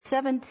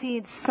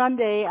17th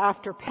Sunday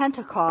after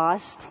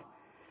Pentecost,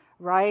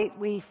 right?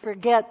 We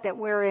forget that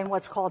we're in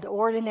what's called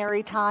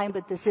ordinary time,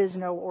 but this is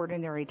no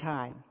ordinary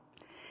time.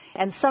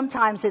 And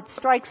sometimes it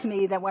strikes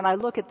me that when I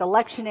look at the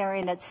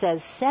lectionary and it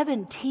says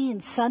 17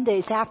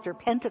 Sundays after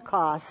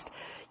Pentecost,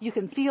 you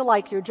can feel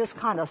like you're just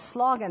kind of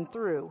slogging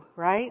through,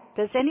 right?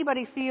 Does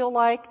anybody feel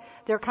like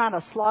they're kind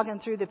of slogging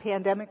through the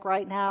pandemic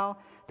right now?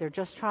 They're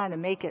just trying to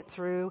make it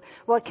through.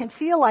 Well, it can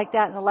feel like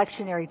that in the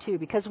lectionary too,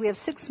 because we have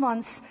 6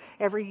 months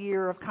every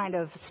year of kind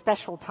of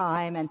special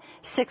time and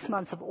 6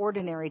 months of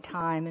ordinary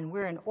time, and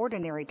we're in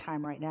ordinary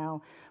time right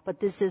now, but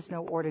this is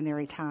no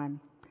ordinary time.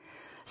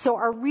 So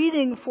our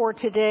reading for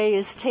today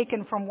is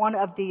taken from one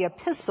of the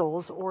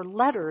epistles or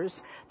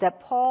letters that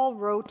Paul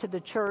wrote to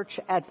the church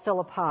at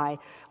Philippi.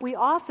 We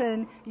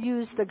often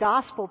use the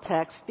gospel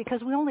text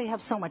because we only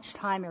have so much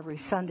time every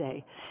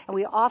Sunday. And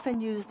we often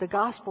use the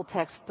gospel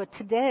text, but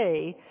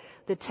today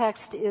the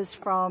text is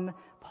from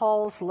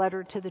Paul's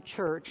letter to the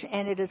church,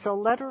 and it is a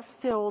letter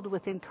filled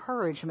with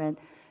encouragement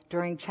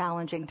during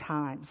challenging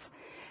times.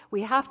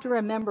 We have to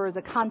remember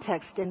the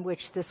context in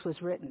which this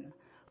was written.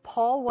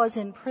 Paul was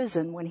in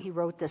prison when he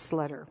wrote this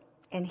letter.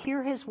 And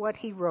here is what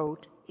he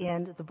wrote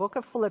in the book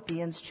of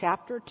Philippians,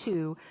 chapter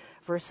 2,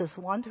 verses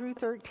 1 through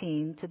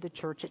 13 to the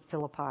church at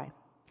Philippi.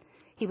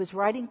 He was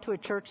writing to a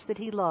church that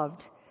he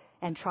loved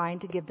and trying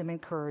to give them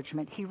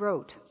encouragement. He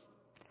wrote,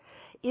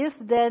 "If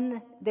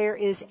then there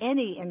is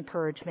any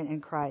encouragement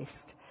in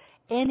Christ,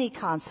 any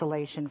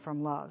consolation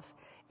from love,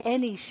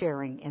 any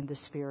sharing in the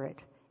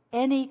Spirit,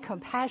 any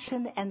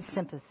compassion and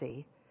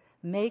sympathy,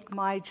 make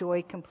my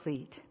joy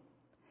complete.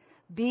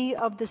 Be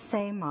of the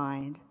same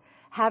mind,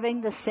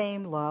 having the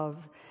same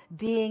love,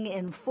 being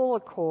in full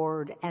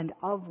accord and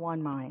of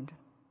one mind.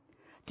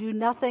 Do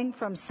nothing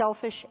from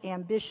selfish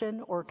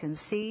ambition or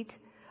conceit,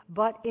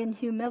 but in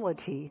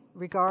humility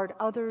regard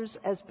others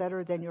as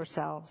better than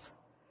yourselves.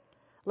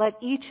 Let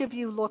each of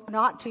you look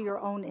not to your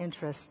own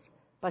interests,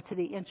 but to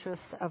the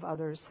interests of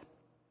others.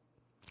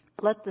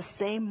 Let the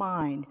same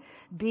mind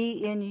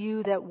be in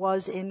you that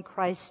was in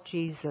Christ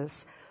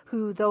Jesus,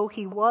 who, though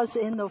he was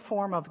in the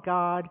form of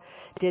God,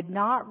 did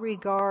not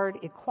regard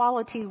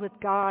equality with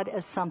God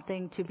as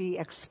something to be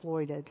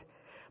exploited,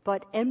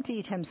 but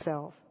emptied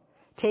himself,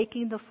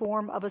 taking the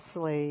form of a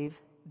slave,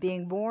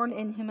 being born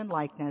in human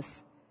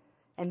likeness,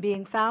 and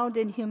being found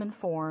in human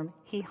form,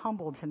 he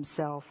humbled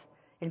himself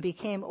and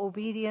became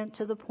obedient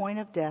to the point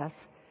of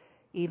death,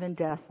 even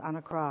death on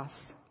a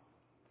cross.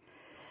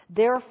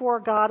 Therefore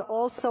God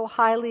also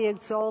highly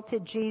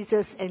exalted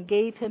Jesus and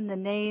gave him the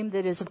name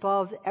that is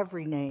above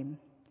every name,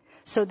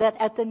 so that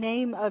at the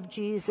name of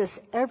Jesus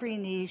every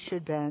knee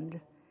should bend,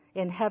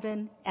 in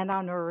heaven and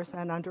on earth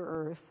and under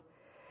earth,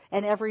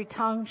 and every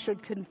tongue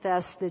should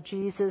confess that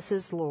Jesus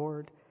is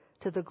Lord,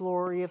 to the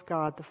glory of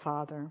God the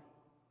Father.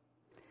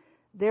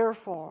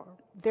 Therefore,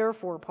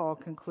 Paul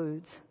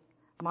concludes,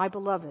 my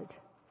beloved,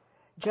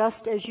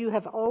 just as you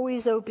have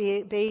always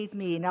obeyed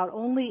me, not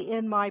only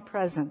in my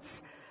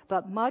presence,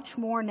 but much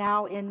more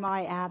now in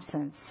my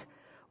absence,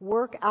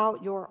 work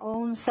out your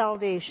own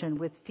salvation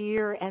with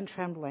fear and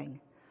trembling,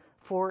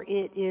 for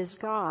it is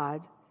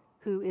God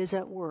who is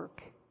at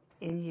work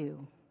in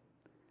you.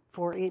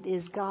 For it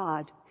is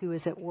God who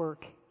is at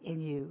work in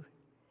you.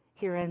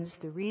 Here ends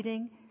the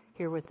reading.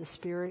 Hear what the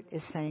Spirit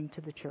is saying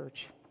to the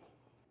church.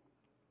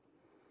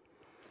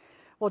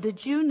 Well,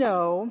 did you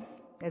know,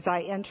 as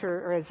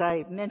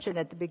I mentioned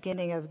at the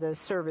beginning of the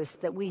service,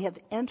 that we have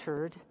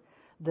entered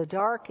the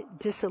dark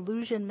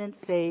disillusionment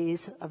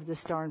phase of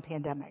this darn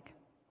pandemic?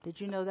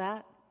 Did you know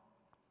that?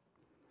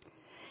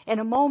 In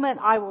a moment,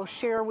 I will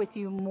share with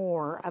you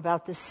more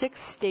about the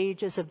 6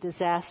 stages of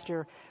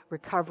disaster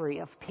recovery,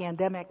 of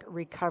pandemic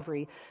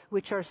recovery,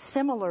 which are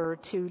similar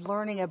to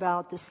learning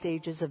about the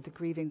stages of the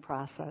grieving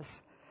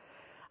process.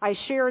 I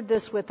shared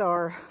this with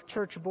our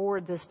church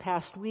board this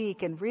past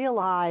week and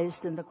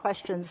realized in the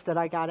questions that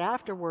I got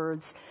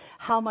afterwards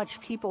how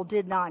much people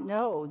did not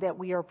know that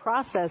we are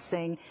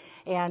processing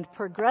and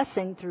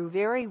progressing through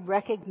very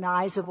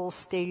recognizable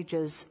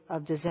stages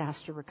of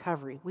disaster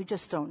recovery. We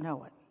just don't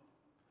know it.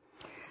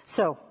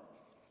 So,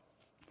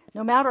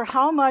 no matter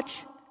how much,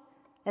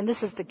 and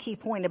this is the key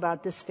point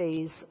about this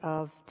phase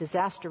of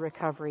disaster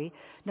recovery,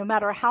 no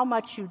matter how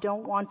much you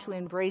don't want to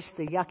embrace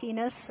the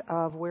yuckiness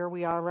of where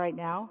we are right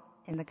now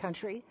in the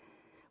country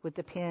with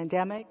the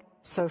pandemic,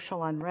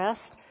 social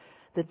unrest,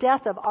 the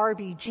death of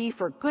RBG,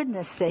 for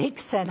goodness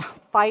sakes, and a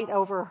fight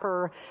over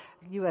her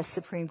U.S.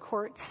 Supreme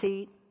Court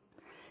seat,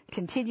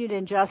 continued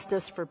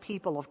injustice for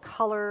people of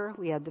color.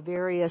 We had the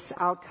various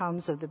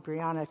outcomes of the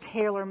Breonna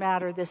Taylor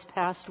matter this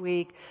past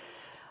week.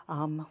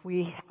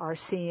 We are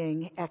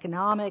seeing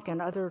economic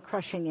and other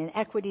crushing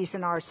inequities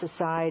in our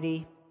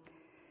society.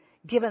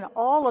 Given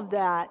all of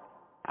that,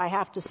 I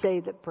have to say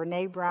that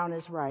Brené Brown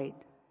is right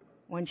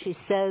when she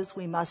says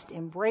we must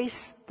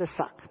embrace the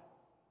suck.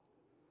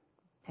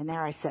 And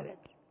there I said it.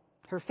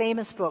 Her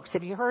famous books.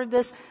 Have you heard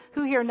this?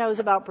 Who here knows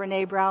about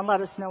Brené Brown? Let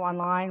us know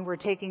online. We're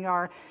taking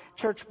our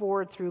church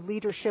board through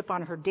leadership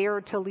on her Dare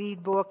to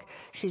Lead book.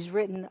 She's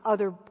written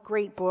other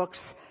great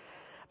books.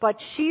 But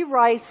she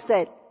writes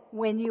that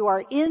when you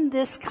are in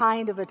this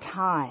kind of a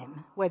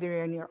time, whether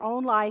you're in your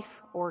own life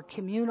or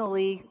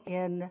communally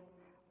in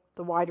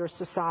the wider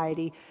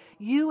society,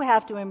 you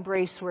have to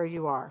embrace where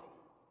you are.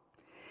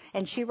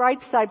 And she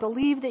writes, I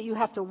believe that you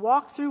have to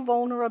walk through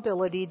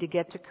vulnerability to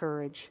get to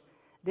courage.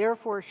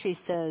 Therefore, she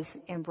says,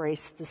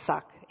 embrace the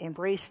suck,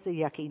 embrace the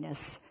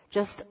yuckiness,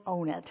 just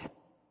own it.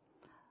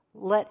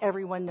 Let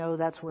everyone know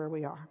that's where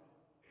we are.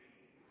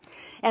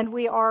 And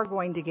we are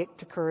going to get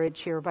to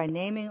courage here by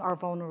naming our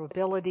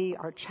vulnerability,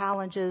 our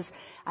challenges,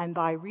 and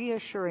by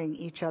reassuring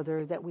each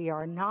other that we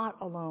are not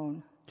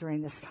alone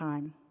during this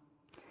time.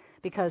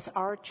 Because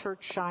our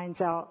church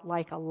shines out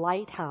like a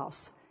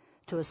lighthouse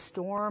to a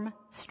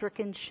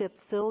storm-stricken ship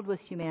filled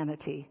with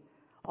humanity,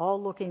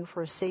 all looking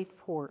for a safe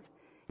port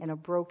in a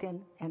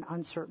broken and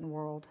uncertain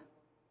world.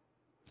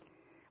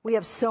 We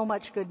have so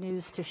much good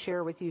news to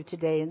share with you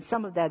today, and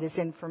some of that is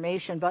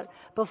information. But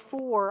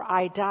before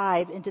I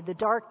dive into the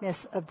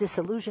darkness of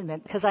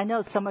disillusionment, because I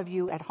know some of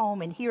you at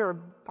home and here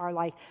are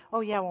like,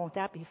 oh yeah, won't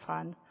that be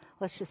fun?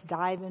 Let's just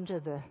dive into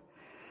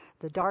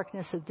the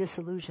darkness of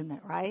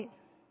disillusionment, right?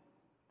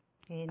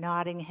 Any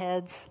nodding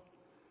heads?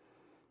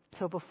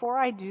 So before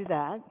I do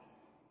that,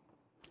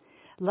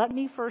 let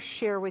me first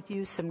share with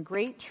you some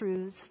great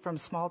truths from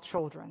small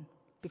children.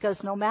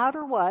 Because no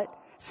matter what,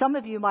 some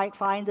of you might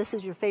find this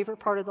is your favorite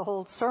part of the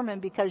whole sermon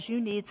because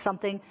you need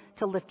something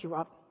to lift you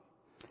up.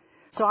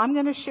 So I'm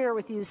going to share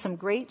with you some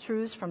great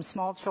truths from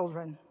small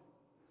children.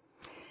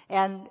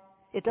 And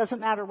it doesn't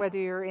matter whether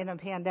you're in a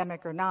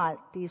pandemic or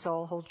not, these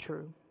all hold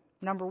true.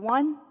 Number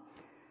one,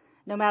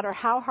 no matter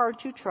how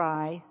hard you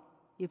try,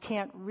 you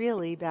can't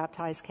really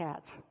baptize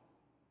cats.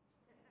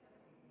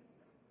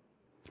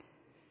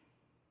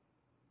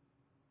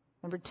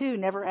 Number two,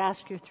 never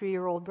ask your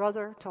 3-year-old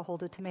brother to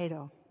hold a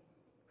tomato.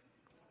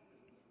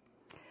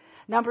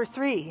 Number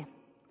three,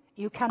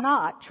 you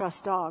cannot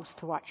trust dogs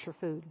to watch your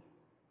food.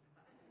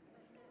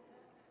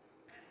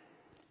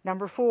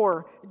 Number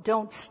four,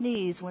 don't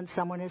sneeze when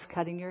someone is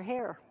cutting your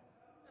hair.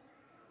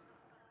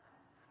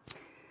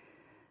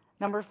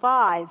 Number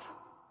five,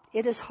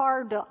 it is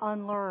hard to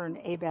unlearn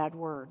a bad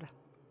word.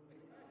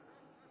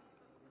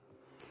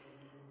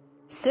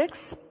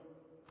 6,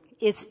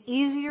 it's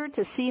easier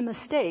to see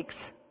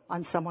mistakes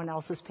on someone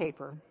else's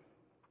paper.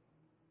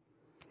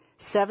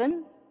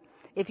 7,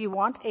 if you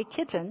want a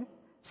kitten,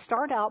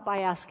 start out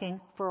by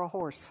asking for a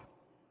horse.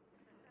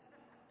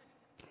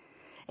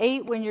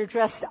 8, when you're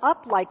dressed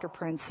up like a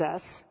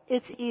princess,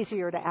 it's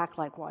easier to act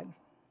like one.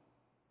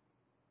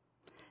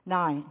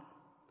 9,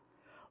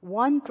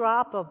 1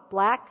 drop of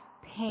black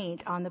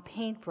paint on the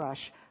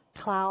paintbrush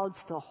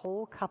clouds the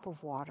whole cup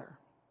of water.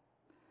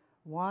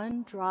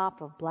 1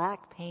 drop of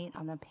black paint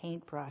on the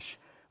paintbrush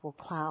will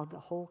cloud the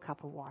whole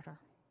cup of water.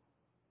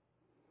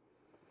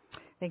 I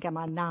think I'm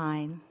on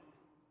 9.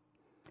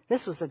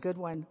 This was a good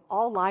one.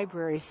 All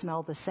libraries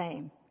smell the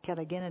same. Can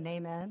I get an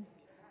amen?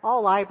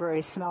 All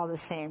libraries smell the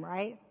same,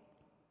 right?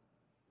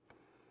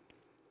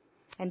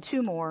 And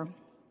 2 more.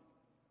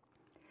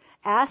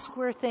 Ask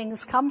where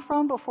things come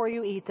from before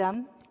you eat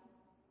them.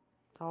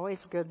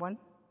 Always a good one.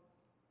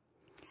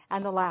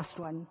 And the last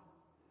one.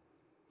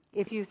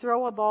 If you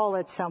throw a ball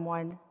at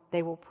someone,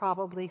 they will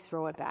probably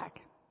throw it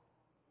back.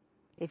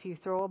 If you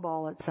throw a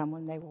ball at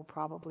someone, they will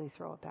probably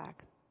throw it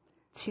back.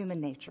 It's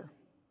human nature.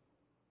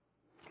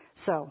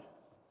 So,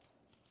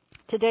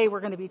 today we're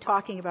going to be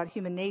talking about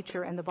human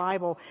nature and the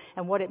Bible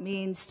and what it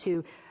means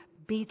to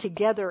be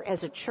together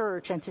as a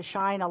church and to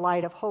shine a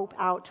light of hope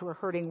out to a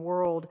hurting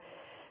world.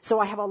 So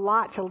I have a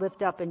lot to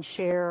lift up and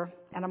share,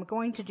 and I'm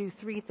going to do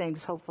 3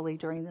 things, hopefully,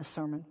 during this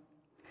sermon.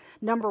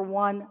 Number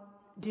 1,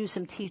 do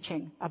some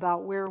teaching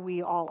about where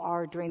we all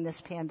are during this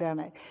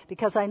pandemic.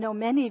 Because I know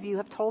many of you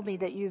have told me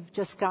that you've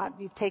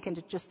taken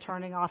to just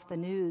turning off the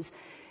news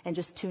and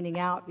just tuning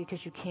out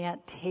because you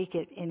can't take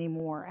it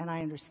anymore, and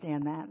I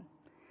understand that.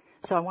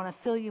 So I want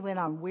to fill you in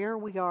on where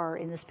we are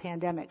in this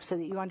pandemic so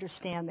that you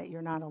understand that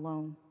you're not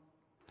alone.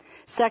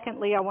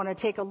 Secondly, I want to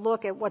take a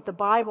look at what the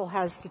Bible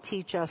has to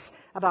teach us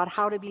about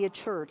how to be a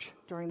church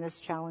during this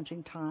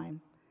challenging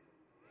time.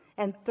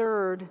 And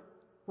third,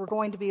 we're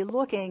going to be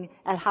looking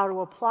at how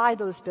to apply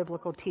those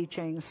biblical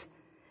teachings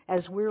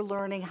as we're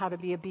learning how to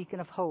be a beacon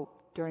of hope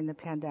during the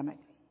pandemic.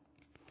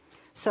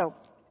 So,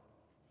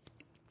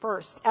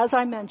 first, as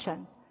I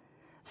mentioned,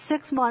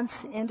 6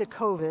 months into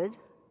COVID,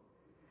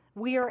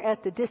 we are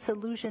at the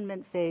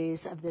disillusionment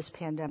phase of this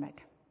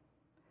pandemic.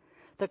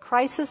 The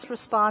crisis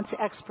response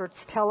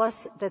experts tell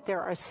us that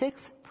there are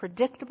 6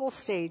 predictable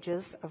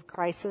stages of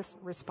crisis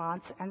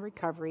response and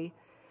recovery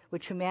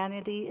which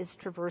humanity is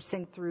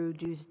traversing through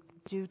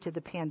due to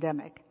the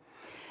pandemic.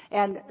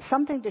 And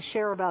something to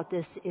share about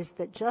this is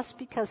that just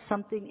because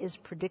something is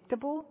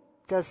predictable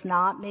does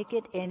not make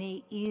it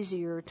any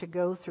easier to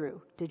go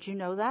through. Did you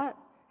know that?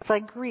 It's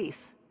like grief.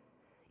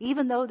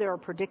 Even though there are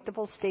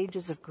predictable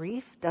stages of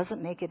grief,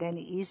 doesn't make it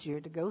any easier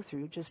to go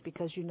through just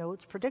because you know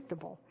it's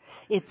predictable.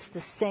 It's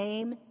the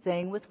same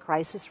thing with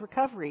crisis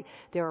recovery.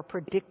 There are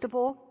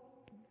predictable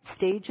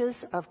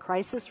stages of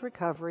crisis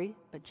recovery,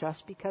 but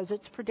just because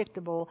it's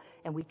predictable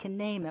and we can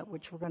name it,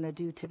 which we're going to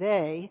do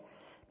today,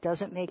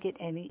 doesn't make it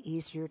any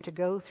easier to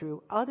go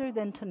through, other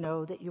than to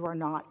know that you are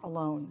not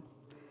alone.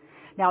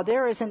 Now,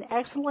 there is an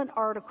excellent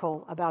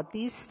article about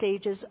these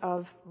stages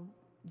of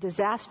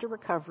disaster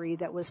recovery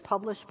that was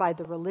published by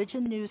the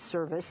Religion News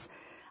Service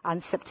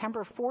on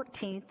September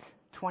 14th,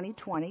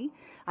 2020.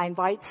 I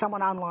invite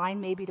someone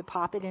online maybe to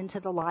pop it into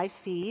the live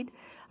feed,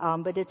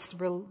 but it's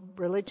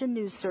Religion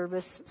News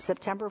Service,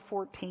 September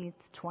 14th,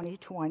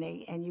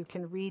 2020, and you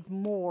can read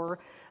more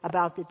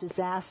about the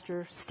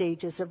disaster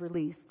stages of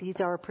relief.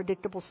 These are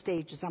predictable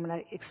stages. I'm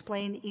going to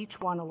explain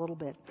each one a little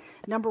bit.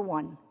 Number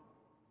one,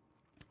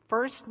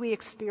 first we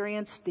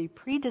experienced the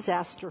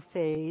pre-disaster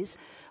phase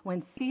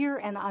when fear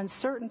and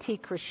uncertainty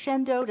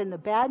crescendoed and the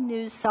bad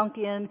news sunk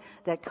in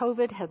that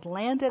COVID had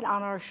landed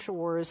on our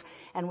shores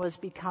and was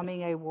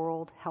becoming a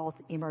world health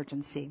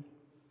emergency.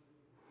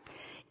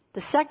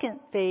 The second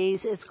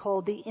phase is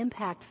called the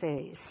impact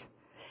phase.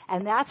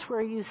 And that's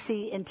where you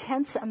see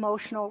intense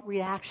emotional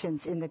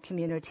reactions in the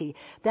community.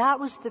 That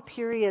was the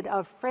period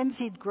of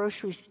frenzied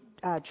grocery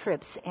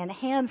trips and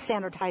hand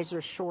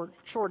sanitizer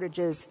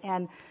shortages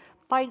and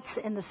fights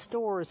in the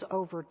stores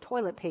over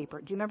toilet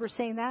paper. Do you remember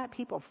seeing that?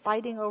 People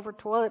fighting over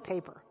toilet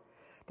paper.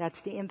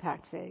 That's the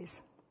impact phase.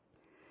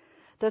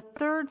 The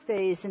third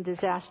phase in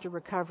disaster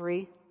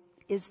recovery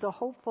is the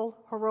hopeful,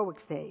 heroic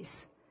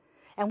phase.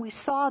 And we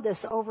saw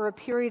this over a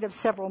period of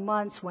several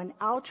months when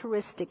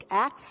altruistic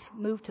acts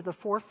moved to the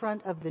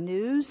forefront of the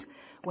news,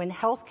 when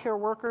healthcare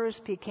workers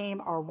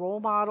became our role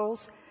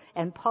models,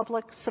 and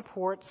public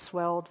support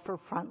swelled for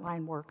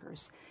frontline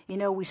workers. You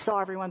know, we saw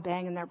everyone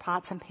banging their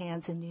pots and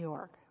pans in New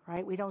York.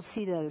 Right? We don't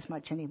see that as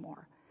much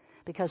anymore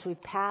because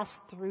we've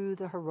passed through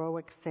the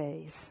heroic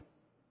phase.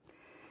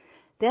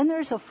 Then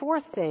there's a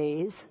fourth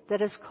phase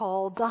that is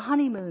called the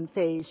honeymoon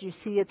phase. You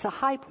see it's a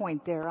high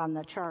point there on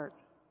the chart.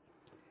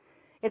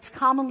 It's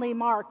commonly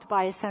marked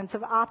by a sense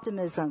of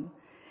optimism,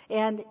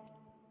 and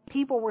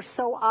people were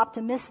so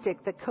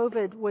optimistic that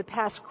COVID would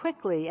pass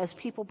quickly as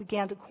people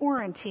began to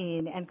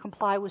quarantine and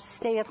comply with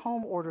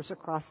stay-at-home orders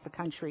across the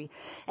country.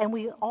 And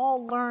we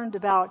all learned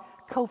about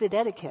COVID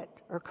etiquette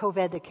or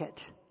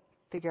COVID-etiquette.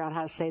 Figure out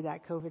how to say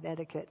that, COVID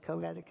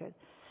etiquette,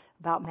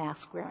 about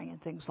mask wearing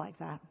and things like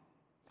that.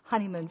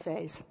 Honeymoon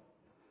phase.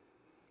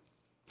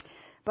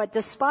 But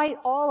despite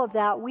all of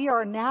that, we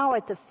are now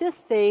at the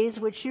fifth phase,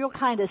 which you'll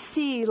kind of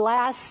see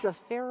lasts a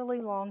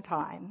fairly long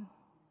time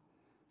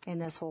in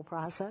this whole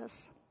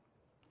process.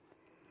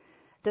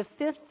 The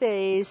fifth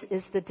phase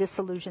is the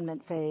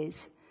disillusionment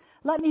phase.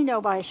 Let me know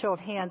by a show of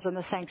hands in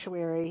the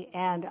sanctuary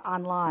and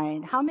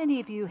online, how many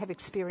of you have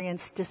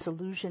experienced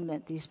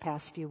disillusionment these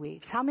past few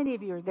weeks? How many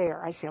of you are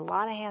there? I see a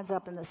lot of hands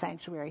up in the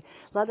sanctuary.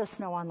 Let us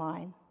know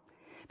online.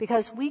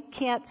 Because we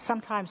can't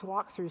sometimes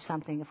walk through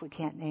something if we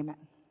can't name it.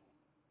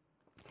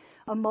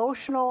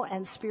 Emotional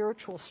and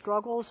spiritual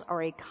struggles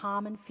are a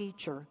common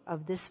feature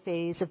of this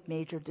phase of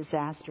major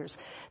disasters.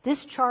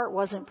 This chart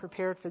wasn't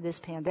prepared for this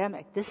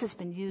pandemic. This has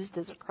been used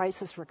as a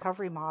crisis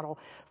recovery model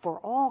for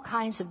all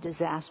kinds of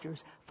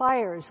disasters,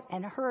 fires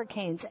and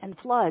hurricanes and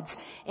floods,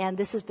 and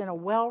this has been a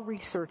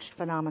well-researched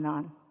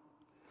phenomenon.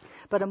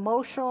 But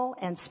emotional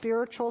and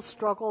spiritual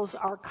struggles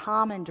are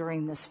common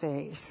during this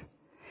phase.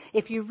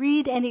 If you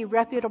read any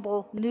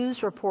reputable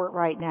news report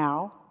right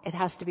now, it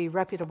has to be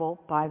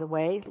reputable, by the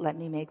way. Let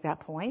me make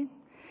that point.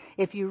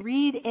 If you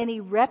read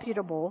any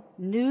reputable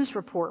news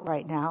report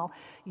right now,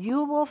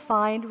 you will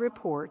find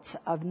reports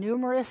of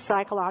numerous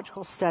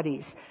psychological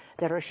studies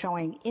that are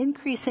showing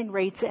increasing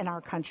rates in our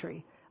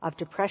country of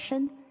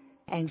depression,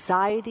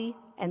 anxiety,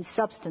 and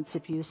substance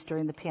abuse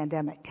during the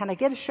pandemic. Can I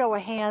get a show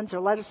of hands or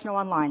let us know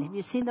online? Have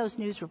you seen those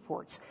news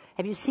reports?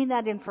 Have you seen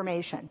that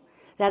information?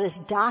 That is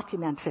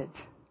documented.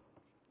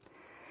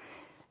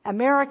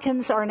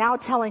 Americans are now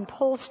telling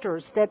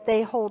pollsters that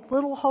they hold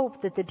little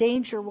hope that the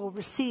danger will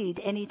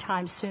recede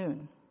anytime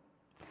soon.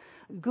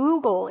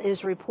 Google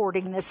is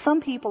reporting that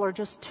some people are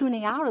just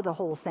tuning out of the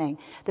whole thing,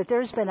 that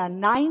there's been a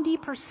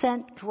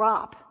 90%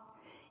 drop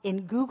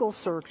in Google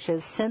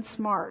searches since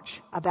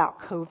March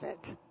about COVID.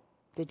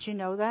 Did you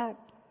know that?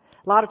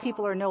 A lot of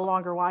people are no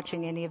longer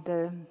watching any of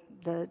the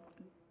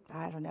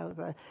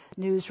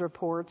news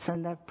reports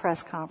and the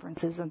press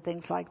conferences and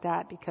things like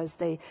that because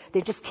they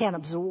just can't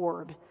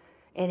absorb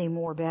any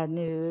more bad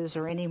news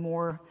or any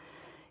more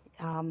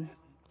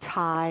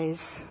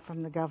ties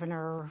from the governor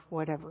or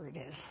whatever it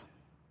is.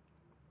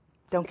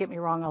 Don't get me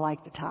wrong, I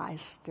like the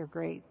ties. They're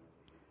great.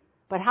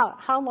 But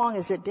how long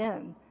has it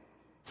been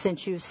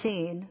since you've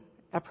seen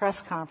a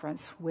press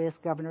conference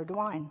with Governor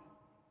DeWine?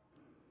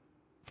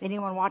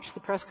 Anyone watch the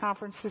press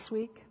conference this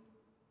week?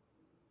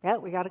 Yeah,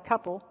 we got a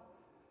couple.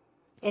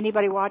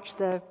 Anybody watch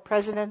the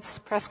president's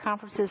press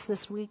conferences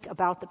this week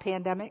about the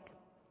pandemic?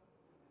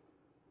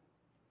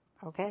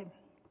 Okay.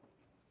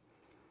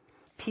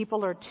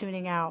 People are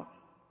tuning out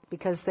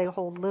because they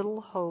hold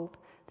little hope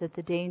that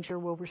the danger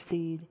will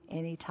recede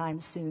anytime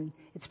soon.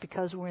 It's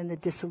because we're in the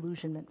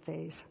disillusionment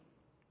phase,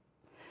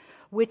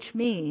 which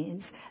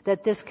means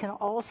that this can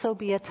also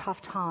be a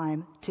tough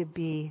time to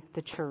be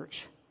the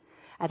church.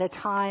 at a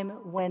time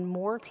when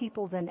more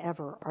people than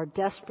ever are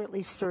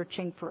desperately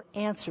searching for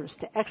answers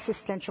to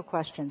existential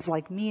questions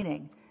like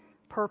meaning,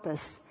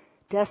 purpose,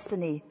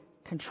 destiny,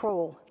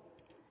 control,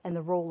 and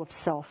the role of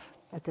self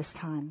at this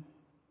time.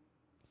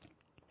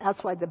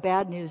 That's why the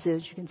bad news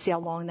is, you can see how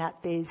long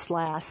that phase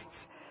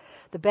lasts.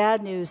 The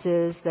bad news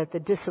is that the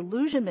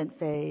disillusionment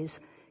phase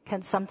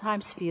can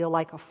sometimes feel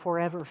like a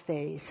forever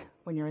phase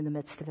when you're in the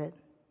midst of it.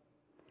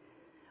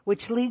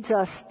 Which leads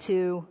us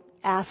to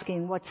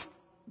asking, what's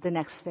the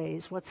next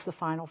phase? What's the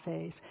final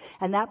phase?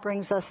 And that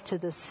brings us to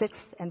the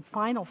sixth and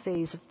final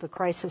phase of the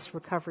crisis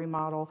recovery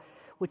model,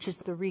 which is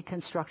the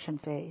reconstruction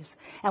phase.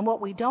 And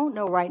what we don't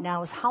know right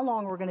now is how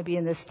long we're going to be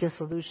in this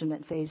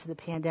disillusionment phase of the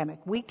pandemic.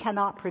 We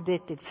cannot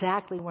predict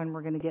exactly when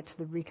we're going to get to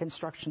the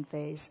reconstruction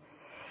phase.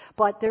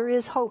 But there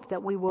is hope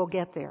that we will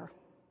get there.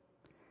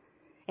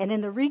 And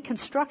in the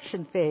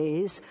reconstruction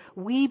phase,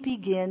 we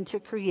begin to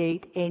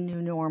create a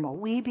new normal.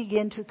 We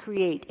begin to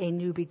create a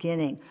new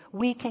beginning.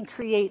 We can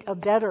create a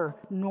better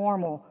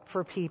normal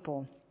for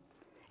people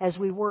as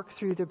we work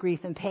through the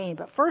grief and pain.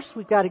 But first,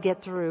 we've got to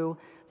get through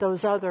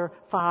those other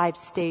 5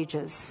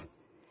 stages.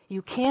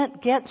 You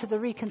can't get to the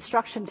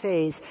reconstruction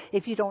phase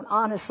if you don't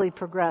honestly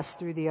progress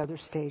through the other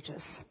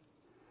stages.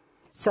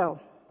 So,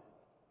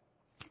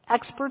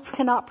 experts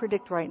cannot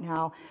predict right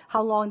now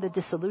how long the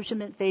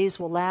disillusionment phase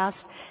will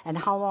last and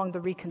how long the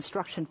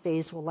reconstruction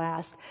phase will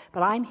last.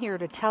 But I'm here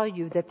to tell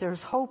you that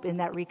there's hope in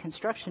that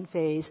reconstruction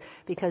phase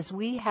because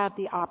we have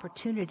the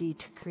opportunity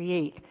to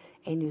create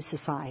a new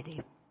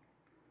society.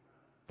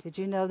 Did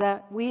you know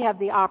that? We have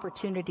the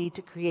opportunity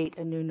to create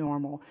a new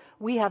normal.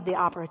 We have the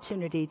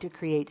opportunity to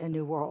create a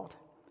new world.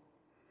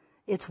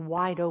 It's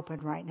wide open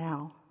right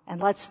now.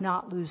 And let's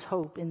not lose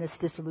hope in this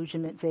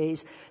disillusionment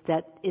phase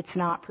that it's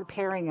not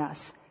preparing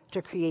us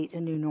to create a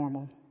new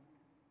normal.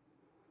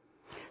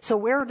 So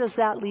where does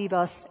that leave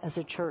us as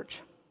a church?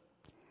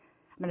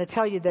 I'm going to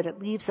tell you that it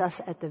leaves us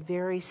at the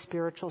very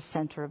spiritual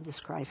center of this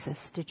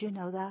crisis. Did you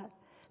know that?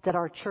 That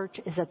our church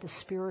is at the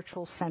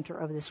spiritual center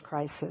of this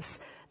crisis.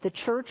 The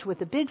church with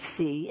the big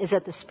C is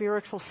at the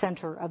spiritual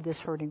center of this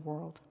hurting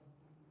world.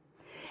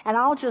 And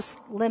I'll just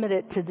limit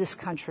it to this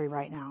country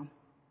right now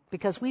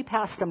because we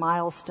passed a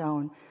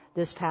milestone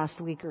this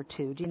past week or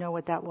two. Do you know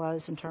what that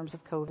was in terms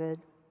of COVID?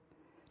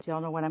 Do y'all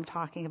know what I'm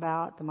talking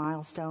about? The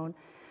milestone?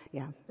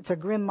 Yeah, it's a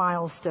grim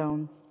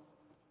milestone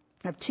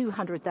of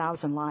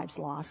 200,000 lives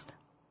lost.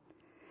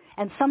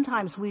 And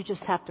sometimes we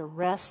just have to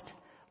rest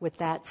with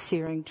that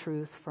searing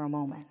truth for a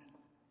moment.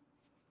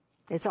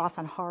 It's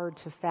often hard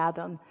to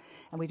fathom,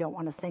 and we don't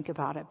want to think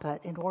about it,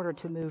 but in order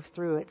to move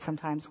through it,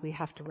 sometimes we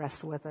have to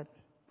rest with it.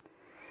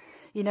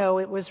 You know,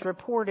 it was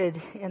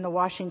reported in the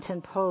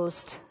Washington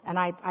Post, and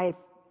I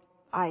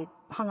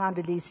hung on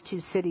to these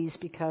 2 cities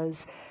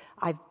because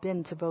I've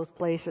been to both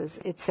places.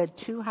 It said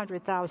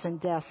 200,000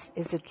 deaths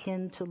is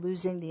akin to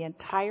losing the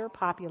entire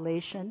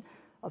population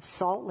of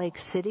Salt Lake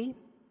City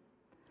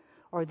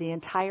or the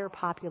entire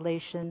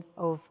population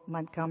of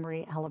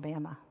Montgomery,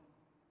 Alabama.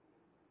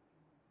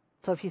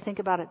 So if you think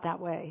about it that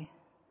way,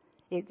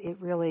 it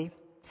really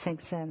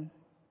sinks in.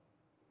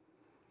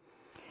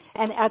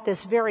 And at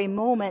this very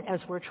moment,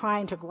 as we're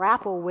trying to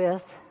grapple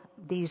with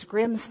these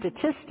grim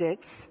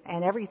statistics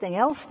and everything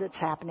else that's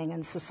happening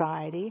in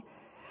society,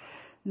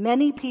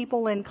 many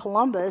people in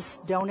Columbus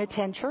don't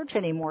attend church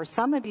anymore.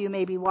 Some of you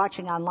may be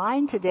watching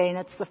online today, and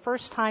it's the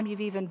first time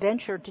you've even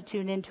ventured to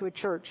tune into a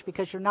church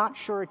because you're not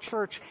sure a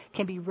church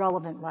can be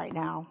relevant right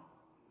now.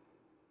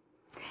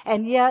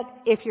 And yet,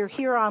 if you're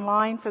here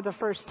online for the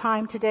first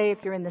time today,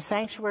 if you're in the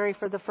sanctuary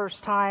for the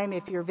first time,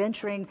 if you're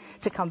venturing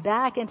to come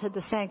back into the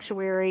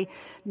sanctuary,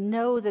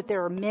 know that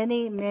there are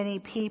many, many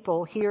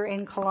people here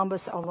in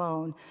Columbus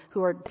alone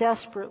who are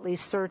desperately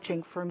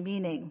searching for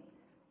meaning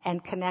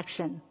and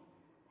connection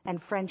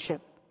and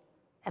friendship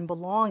and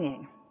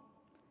belonging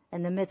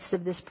in the midst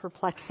of this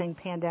perplexing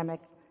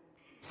pandemic,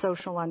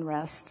 social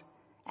unrest,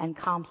 and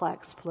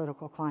complex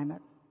political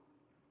climate.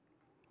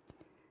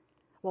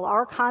 Well,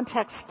 our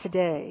context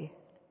today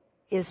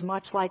is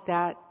much like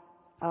that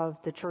of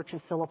the Church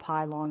of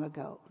Philippi long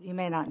ago. You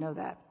may not know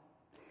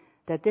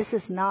that this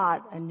is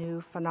not a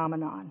new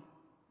phenomenon.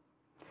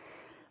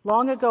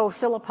 Long ago,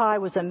 Philippi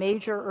was a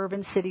major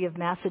urban city of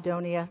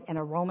Macedonia and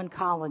a Roman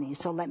colony.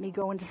 So let me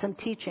go into some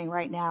teaching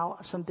right now,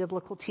 some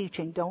biblical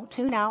teaching. Don't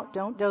tune out,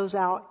 don't doze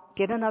out,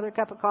 get another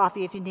cup of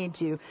coffee if you need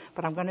to,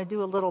 but I'm going to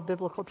do a little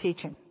biblical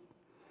teaching.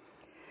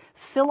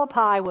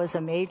 Philippi was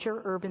a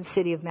major urban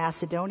city of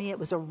Macedonia. It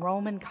was a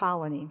Roman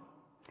colony.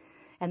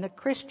 And the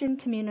Christian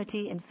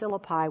community in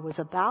Philippi was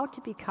about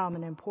to become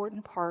an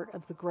important part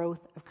of the growth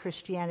of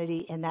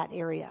Christianity in that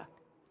area.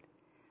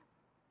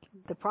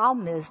 The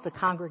problem is the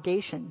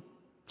congregation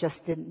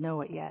just didn't know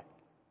it yet.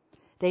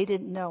 They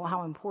didn't know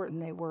how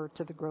important they were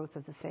to the growth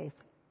of the faith.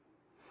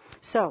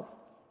 So,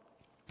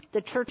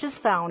 the church's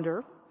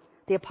founder,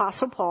 the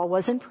Apostle Paul,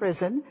 was in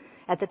prison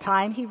at the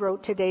time he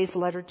wrote today's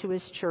letter to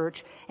his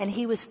church, and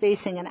he was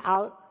facing an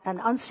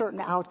uncertain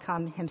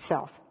outcome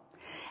himself.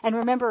 And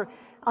remember,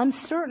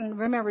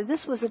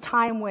 this was a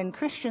time when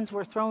Christians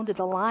were thrown to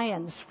the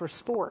lions for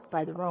sport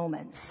by the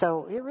Romans.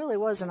 So it really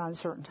was an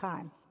uncertain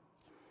time.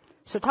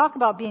 So talk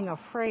about being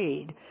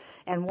afraid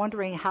and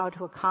wondering how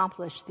to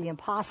accomplish the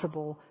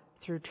impossible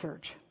through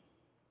church.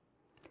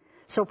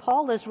 So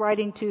Paul is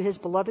writing to his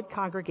beloved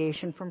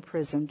congregation from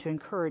prison to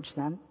encourage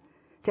them,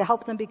 to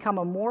help them become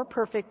a more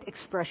perfect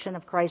expression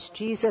of Christ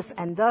Jesus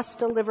and thus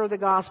deliver the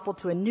gospel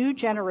to a new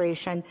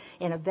generation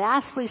in a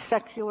vastly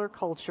secular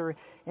culture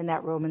in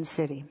that Roman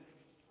city.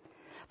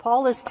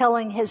 Paul is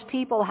telling his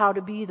people how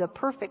to be the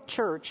perfect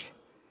church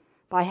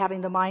by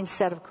having the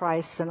mindset of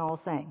Christ in all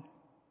things.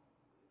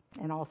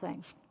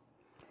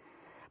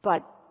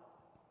 But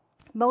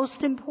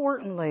most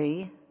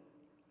importantly,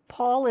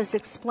 Paul is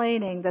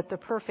explaining that the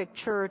perfect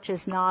church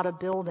is not a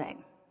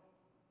building.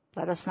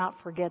 Let us not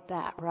forget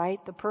that,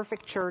 right? The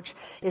perfect church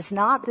is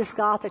not this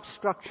Gothic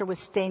structure with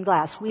stained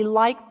glass. We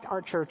like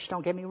our church,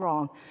 don't get me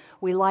wrong.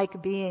 We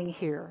like being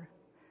here.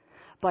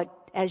 But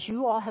as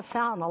you all have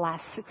found in the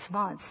last 6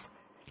 months,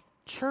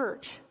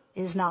 church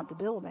is not the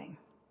building,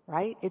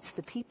 right? It's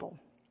the people.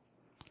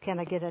 Can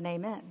I get an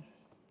amen?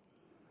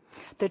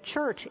 The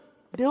church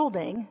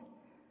building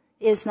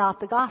is not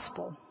the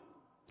gospel.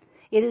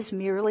 It is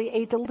merely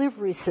a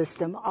delivery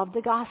system of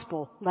the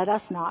gospel. Let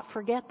us not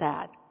forget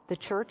that. The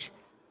church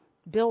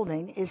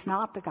building is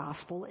not the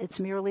gospel. It's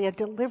merely a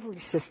delivery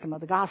system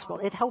of the gospel.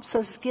 It helps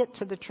us get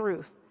to the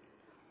truth.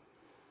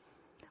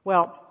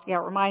 Well, yeah,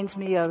 it reminds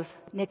me of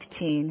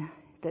nicotine,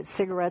 that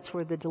cigarettes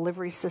were the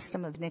delivery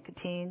system of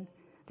nicotine.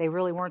 They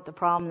really weren't the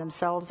problem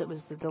themselves. It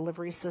was the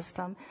delivery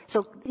system.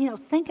 So,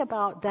 think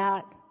about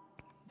that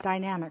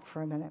dynamic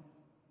for a minute.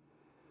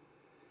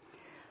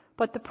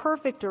 But the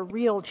perfect or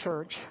real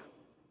church,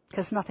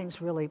 because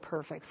nothing's really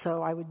perfect,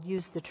 so I would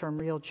use the term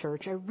real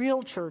church. A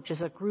real church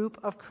is a group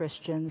of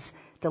Christians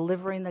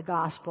delivering the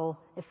gospel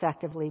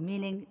effectively,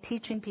 meaning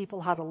teaching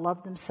people how to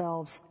love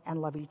themselves and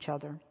love each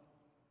other.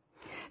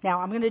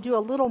 Now, I'm going to do a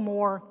little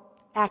more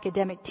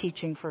academic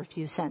teaching for a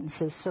few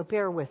sentences, so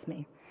bear with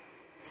me.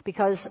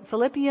 Because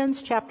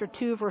Philippians chapter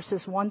 2,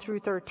 verses 1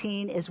 through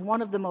 13 is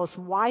one of the most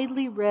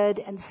widely read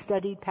and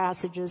studied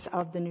passages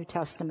of the New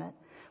Testament,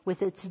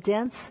 with its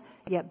dense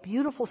yet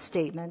beautiful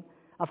statement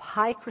of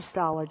high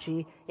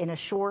Christology in a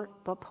short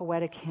but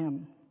poetic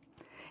hymn.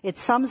 It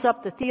sums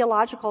up the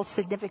theological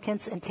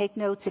significance, and take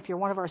notes if you're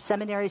one of our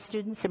seminary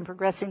students and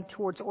progressing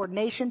towards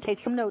ordination, take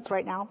some notes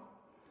right now.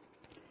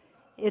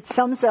 It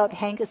sums up,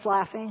 Hank is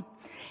laughing,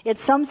 it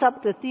sums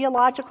up the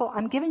theological,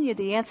 I'm giving you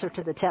the answer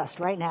to the test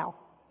right now,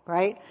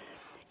 right?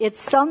 It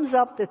sums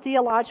up the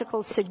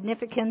theological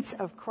significance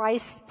of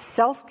Christ's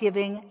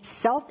self-giving,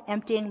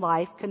 self-emptying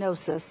life,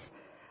 kenosis,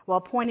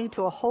 while pointing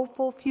to a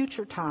hopeful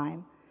future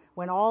time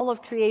when all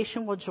of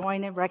creation will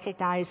join in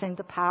recognizing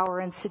the power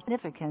and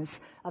significance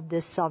of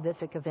this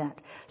salvific event.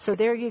 So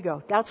there you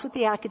go. That's what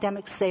the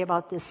academics say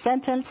about this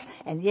sentence,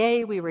 and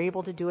yay, we were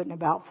able to do it in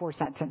about 4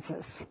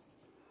 sentences.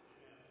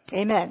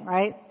 Amen,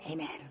 right?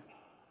 Amen.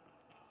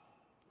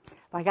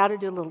 I got to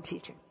do a little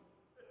teaching.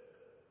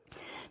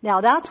 Now,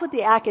 that's what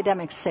the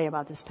academics say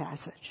about this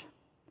passage.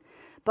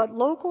 But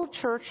local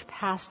church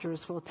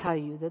pastors will tell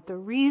you that the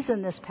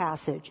reason this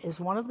passage is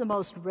one of the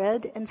most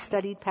read and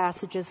studied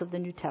passages of the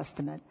New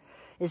Testament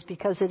is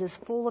because it is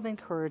full of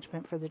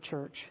encouragement for the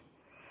church,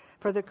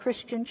 for the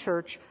Christian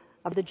church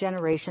of the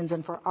generations,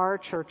 and for our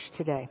church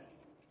today.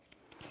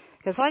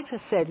 Because like I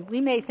said, we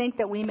may think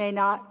that we may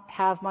not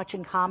have much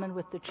in common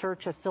with the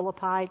church of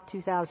Philippi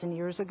 2,000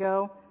 years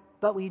ago,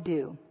 but we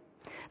do.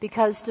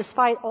 Because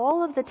despite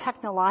all of the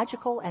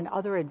technological and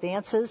other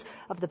advances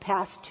of the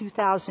past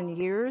 2,000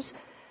 years,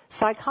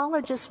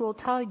 psychologists will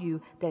tell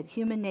you that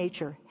human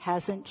nature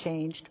hasn't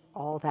changed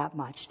all that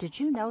much. Did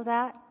you know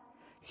that?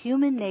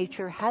 Human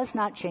nature has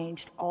not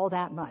changed all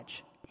that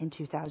much in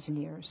 2,000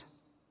 years.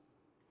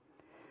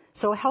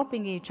 So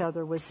helping each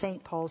other was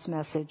St. Paul's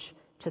message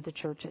to the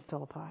church at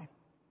Philippi.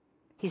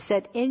 He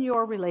said, in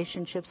your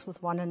relationships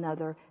with one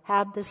another,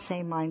 have the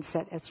same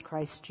mindset as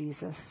Christ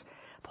Jesus.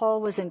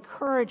 Paul was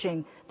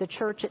encouraging the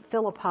church at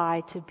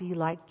Philippi to be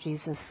like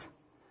Jesus.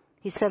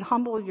 He said,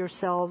 humble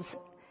yourselves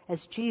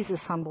as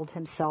Jesus humbled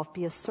himself.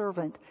 Be a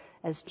servant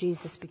as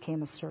Jesus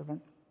became a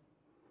servant.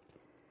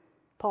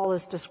 Paul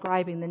is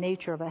describing the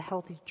nature of a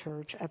healthy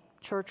church, a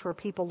church where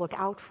people look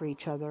out for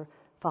each other,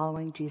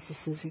 following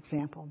Jesus'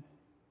 example.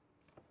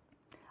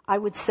 I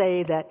would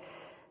say that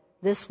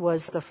this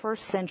was the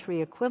first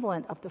century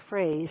equivalent of the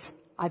phrase,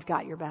 I've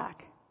got your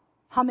back.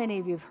 How many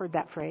of you have heard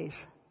that phrase,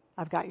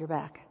 I've got your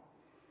back?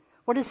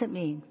 What does it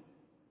mean?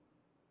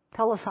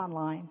 Tell us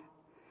online.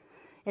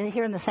 And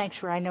here in the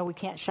sanctuary, I know we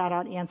can't shout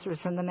out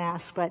answers in the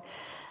Mass, but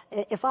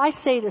if I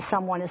say to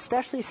someone,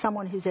 especially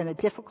someone who's in a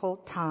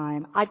difficult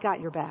time, I've got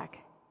your back,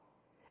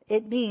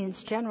 it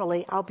means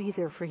generally I'll be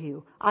there for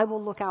you. I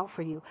will look out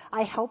for you.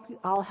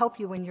 I'll help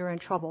you when you're in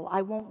trouble.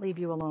 I won't leave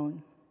you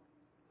alone.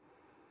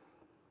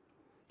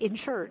 In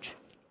church,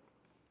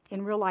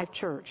 in real life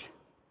church,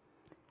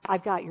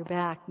 I've got your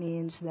back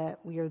means that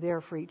we are there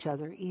for each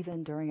other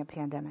even during a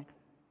pandemic.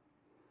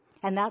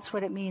 And that's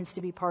what it means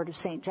to be part of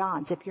St.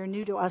 John's. If you're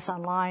new to us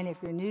online, if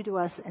you're new to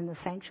us in the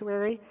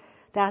sanctuary,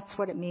 that's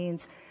what it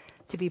means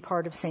to be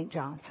part of St.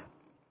 John's.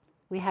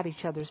 We have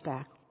each other's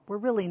back. We're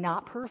really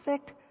not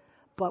perfect,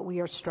 but we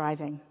are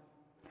striving.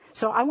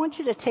 So I want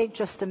you to take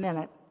just a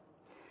minute.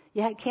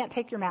 You can't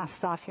take your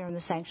masks off here in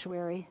the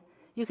sanctuary.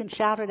 You can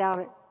shout it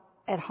out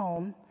at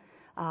home.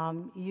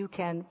 You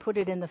can put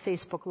it in the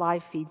Facebook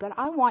Live feed. But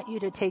I want you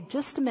to take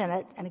just a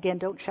minute, and again,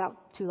 don't shout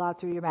too loud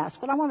through your mask,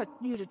 but I want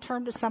you to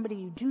turn to somebody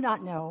you do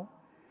not know,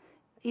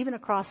 even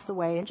across the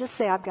way, and just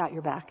say, I've got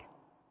your back.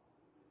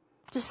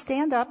 Just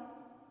stand up.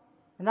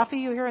 Enough of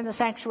you here in the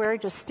sanctuary,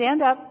 just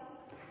stand up.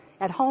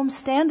 At home,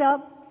 stand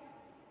up.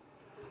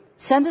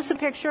 Send us a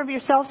picture of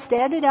yourself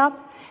standing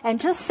up, and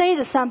just say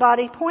to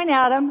somebody, point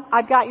at them,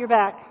 I've got your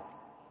back.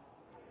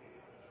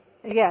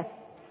 Again,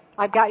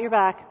 I've got your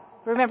back.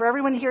 Remember,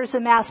 everyone here is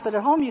in mass, but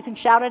at home you can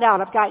shout it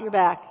out, I've got your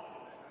back.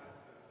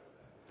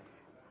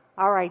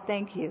 All right,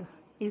 thank you.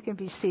 You can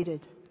be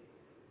seated.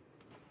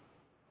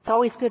 It's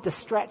always good to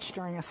stretch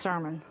during a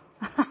sermon.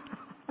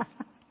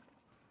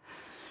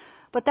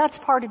 But that's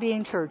part of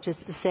being church, is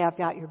to say, I've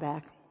got your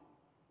back.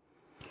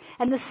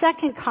 And the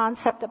second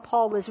concept that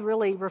Paul was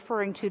really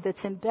referring to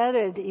that's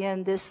embedded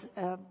in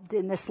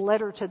this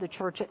letter to the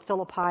church at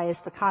Philippi is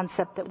the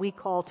concept that we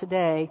call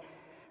today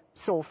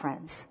soul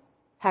friends,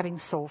 having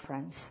soul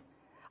friends.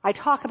 I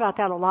talk about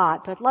that a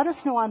lot, but let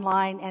us know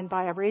online and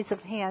by a raise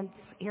of hands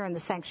here in the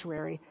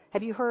sanctuary.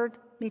 Have you heard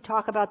me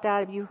talk about that?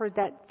 Have you heard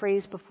that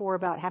phrase before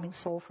about having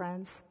soul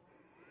friends?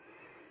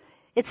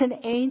 It's an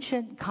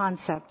ancient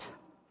concept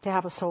to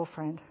have a soul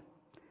friend.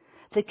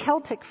 The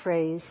Celtic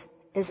phrase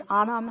is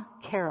anam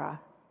cara.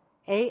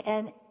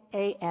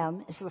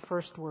 A-N-A-M is the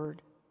first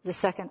word. The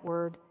second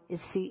word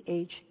is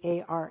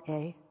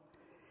C-H-A-R-A.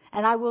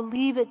 And I will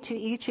leave it to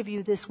each of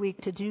you this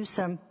week to do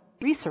some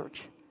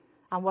research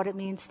on what it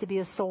means to be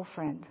a soul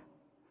friend.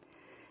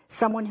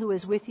 Someone who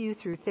is with you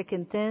through thick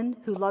and thin,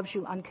 who loves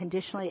you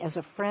unconditionally as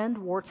a friend,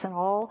 warts and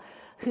all,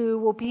 who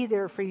will be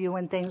there for you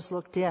when things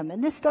look dim.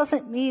 And this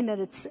doesn't mean that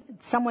it's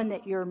someone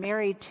that you're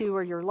married to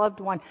or your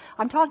loved one.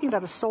 I'm talking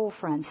about a soul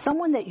friend,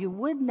 someone that you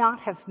would not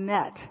have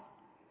met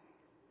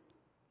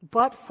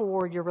but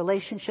for your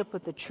relationship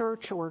with the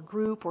church or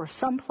group or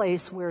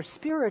someplace where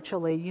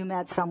spiritually you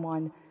met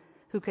someone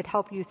who could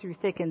help you through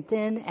thick and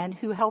thin and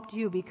who helped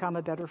you become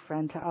a better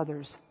friend to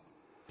others.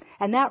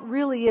 And that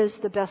really is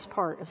the best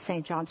part of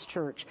St. John's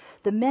Church.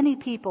 The many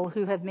people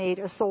who have made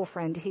a soul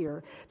friend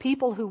here,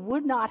 people who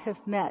would not have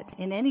met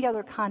in any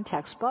other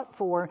context but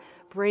for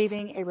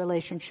braving a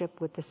relationship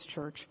with this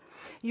church.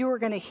 You are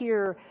going to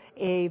hear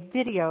a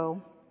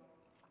video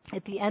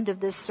at the end of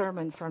this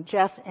sermon from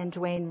Jeff and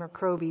Dwayne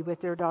McCroby with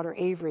their daughter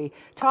Avery,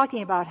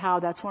 talking about how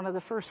that's one of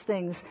the first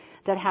things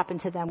that happened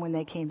to them when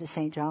they came to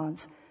St.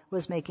 John's,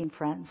 was making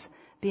friends,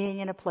 being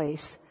in a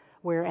place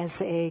where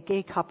as a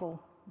gay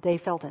couple, they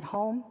felt at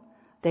home,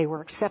 they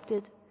were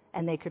accepted,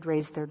 and they could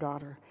raise their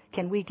daughter.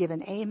 Can we give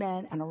an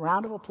amen and a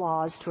round of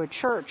applause to a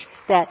church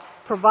that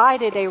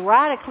provided a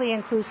radically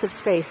inclusive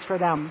space for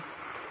them?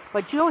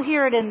 But you'll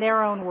hear it in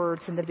their own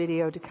words in the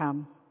video to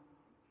come.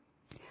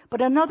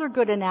 But another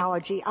good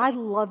analogy, I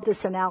love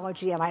this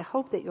analogy, and I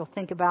hope that you'll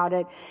think about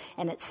it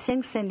and it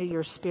sinks into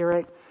your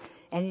spirit.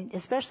 And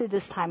especially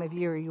this time of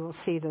year, you will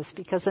see this,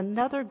 because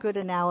another good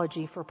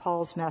analogy for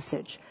Paul's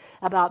message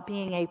about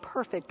being a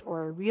perfect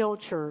or a real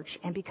church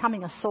and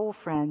becoming a soul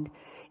friend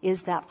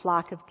is that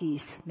flock of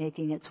geese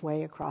making its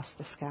way across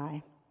the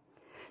sky.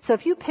 So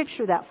if you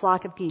picture that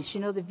flock of geese, you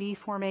know the V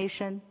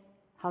formation,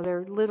 how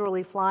they're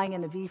literally flying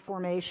in a V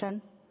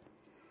formation.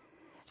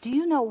 Do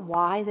you know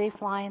why they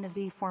fly in a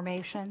V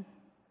formation?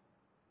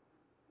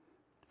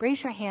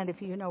 Raise your hand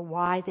if you know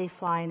why they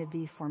fly in a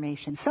V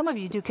formation. Some of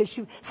you do, because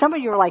some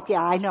of you are like,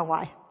 yeah, I know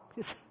why.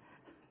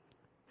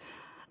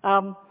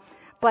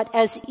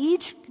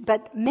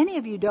 But many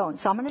of you don't,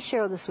 so I'm going to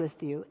share this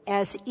with you.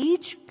 As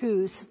each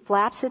goose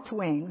flaps its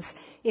wings,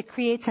 it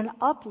creates an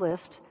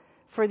uplift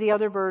for the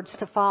other birds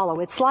to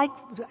follow. It's like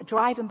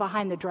driving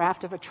behind the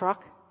draft of a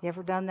truck. You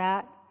ever done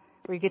that?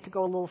 Where you get to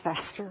go a little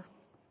faster?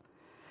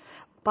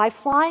 By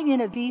flying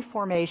in a V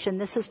formation,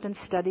 this has been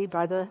studied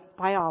by the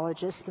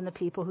biologists and the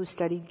people who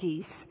study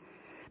geese.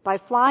 By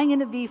flying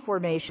in a V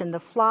formation, the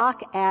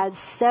flock adds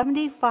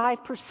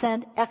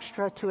 75%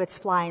 extra to its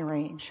flying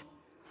range.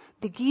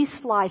 The geese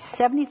fly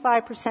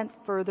 75%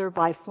 further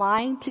by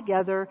flying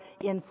together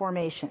in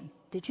formation.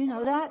 Did you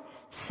know that?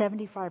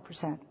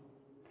 75%.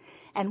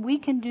 And we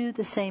can do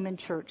the same in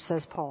church,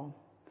 says Paul,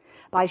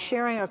 by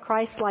sharing a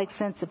Christ-like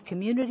sense of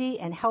community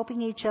and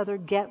helping each other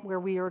get where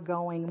we are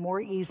going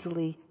more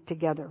easily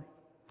together.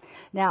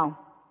 Now,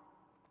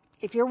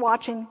 if you're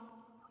watching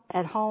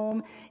at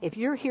home, if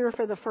you're here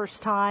for the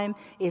first time,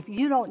 if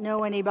you don't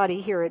know anybody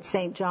here at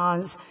St.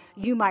 John's,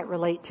 you might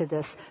relate to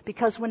this.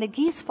 Because when a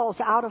geese falls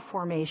out of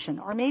formation,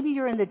 or maybe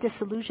you're in the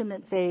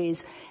disillusionment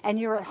phase and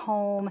you're at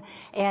home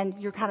and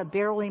you're kind of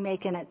barely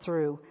making it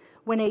through,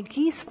 when a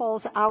geese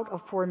falls out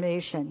of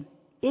formation,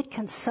 it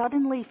can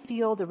suddenly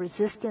feel the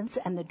resistance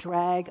and the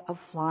drag of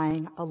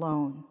flying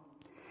alone.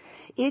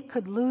 It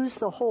could lose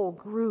the whole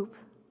group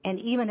and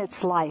even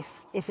its life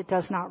if it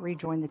does not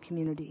rejoin the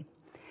community.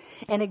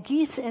 And a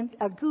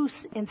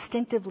goose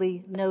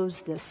instinctively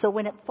knows this. So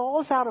when it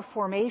falls out of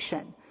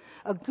formation,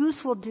 a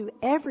goose will do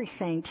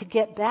everything to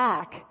get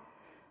back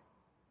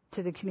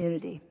to the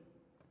community,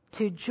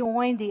 to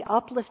join the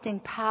uplifting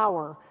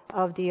power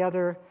of the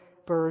other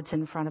birds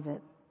in front of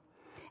it.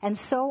 And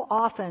so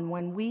often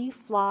when we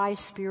fly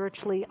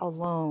spiritually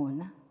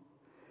alone,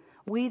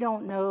 we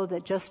don't know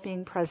that just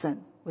being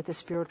present with a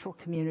spiritual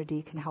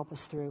community can help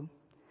us through.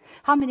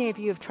 How many of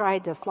you have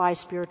tried to fly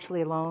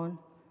spiritually alone?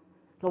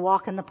 The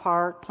walk in the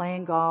park,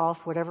 playing golf,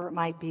 whatever it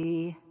might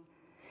be.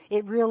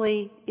 It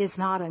really is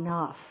not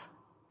enough.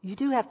 You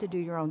do have to do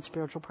your own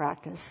spiritual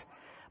practice,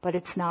 but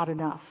it's not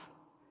enough.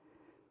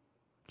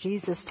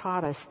 Jesus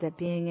taught us that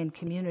being in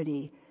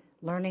community,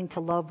 learning to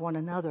love one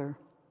another,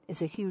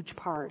 is a huge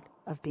part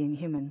of being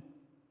human.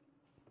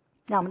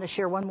 Now I'm going to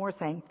share one more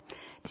thing.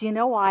 Do you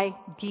know why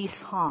geese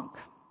honk?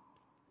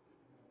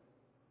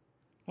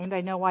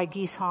 Anybody know why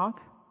geese honk?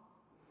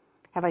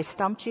 Have I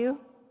stumped you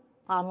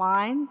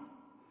online?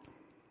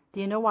 Do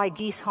you know why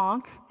geese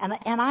honk?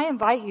 And I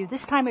invite you,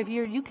 this time of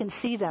year you can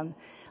see them.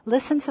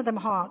 Listen to them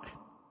honk.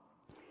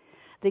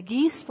 The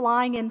geese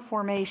flying in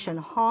formation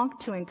honk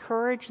to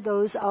encourage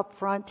those up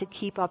front to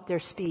keep up their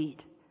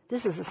speed.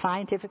 This is a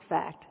scientific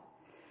fact.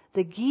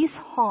 The geese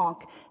honk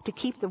to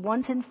keep the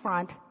ones in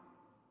front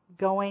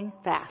going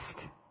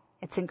fast.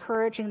 It's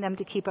encouraging them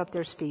to keep up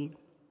their speed.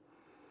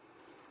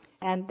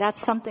 And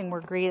that's something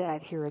we're great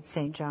at here at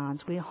St.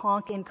 John's. We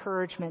honk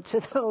encouragement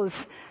to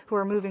those who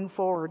are moving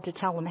forward to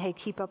tell them, hey,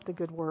 keep up the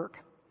good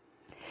work.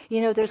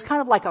 You know, there's kind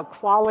of like a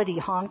quality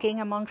honking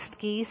amongst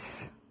geese.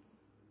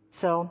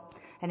 So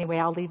anyway,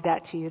 I'll leave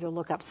that to you to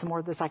look up some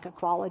more. There's like a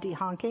quality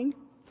honking.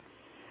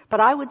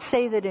 But I would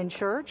say that in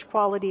church,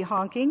 quality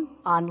honking,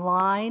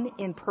 online,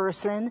 in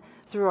person,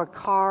 through a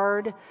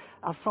card,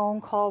 a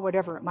phone call,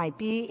 whatever it might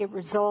be, it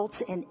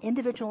results in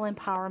individual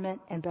empowerment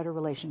and better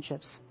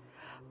relationships.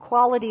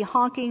 Quality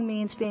honking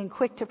means being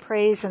quick to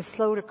praise and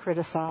slow to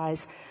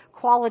criticize.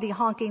 Quality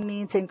honking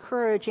means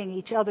encouraging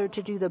each other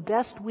to do the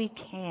best we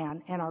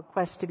can in our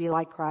quest to be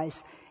like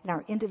Christ in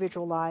our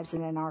individual lives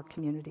and in our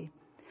community.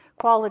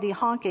 Quality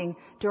honking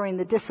during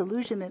the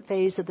disillusionment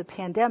phase of the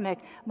pandemic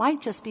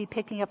might just be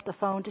picking up the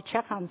phone to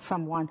check on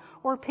someone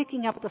or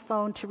picking up the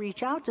phone to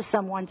reach out to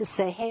someone to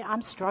say, hey,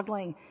 I'm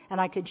struggling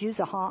and I could use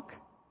a honk.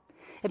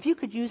 If you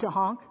could use a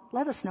honk,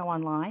 let us know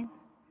online.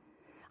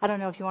 I don't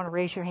know if you want to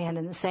raise your hand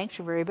in the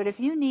sanctuary, but if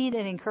you need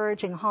an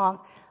encouraging honk,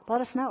 let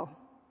us know.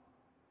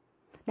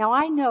 Now,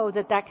 I know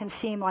that can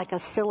seem like a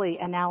silly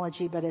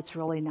analogy, but it's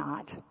really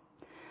not.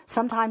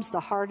 Sometimes the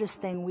hardest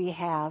thing we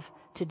have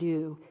to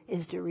do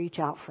is to reach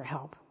out for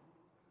help.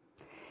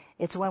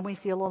 It's when we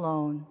feel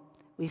alone,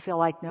 we feel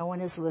like no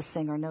one is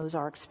listening or knows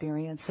our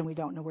experience and we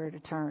don't know where to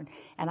turn.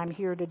 And I'm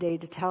here today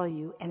to tell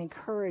you and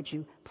encourage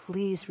you,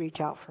 please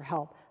reach out for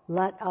help.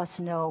 Let us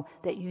know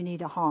that you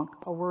need a honk,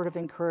 a word of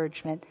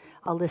encouragement,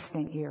 a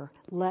listening ear.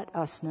 Let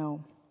us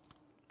know,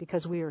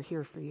 because we are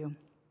here for you.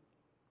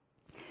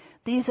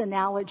 These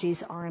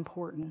analogies are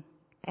important,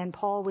 and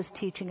Paul was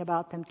teaching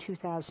about them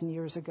 2,000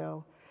 years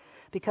ago,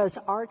 because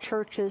our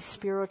church's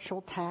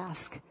spiritual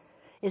task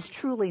is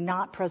truly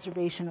not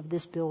preservation of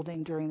this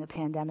building during the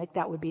pandemic.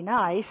 That would be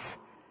nice,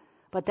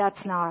 but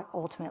that's not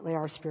ultimately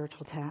our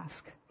spiritual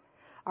task.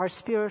 Our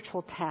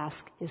spiritual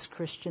task is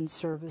Christian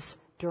service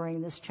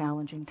during this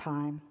challenging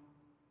time.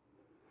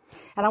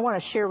 And I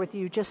want to share with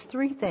you just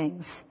 3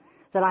 things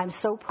that I'm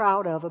so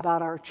proud of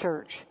about our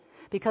church,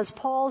 because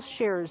Paul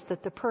shares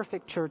that the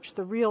perfect church,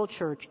 the real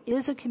church,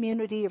 is a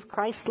community of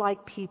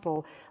Christ-like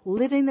people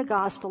living the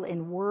gospel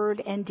in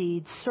word and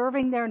deed,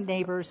 serving their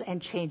neighbors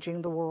and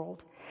changing the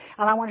world.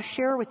 And I want to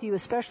share with you,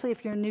 especially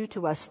if you're new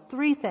to us,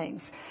 3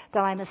 things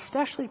that I'm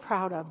especially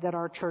proud of that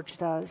our church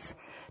does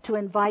to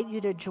invite you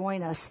to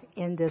join us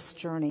in this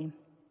journey.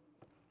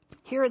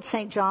 Here at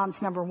St.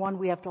 John's, number 1,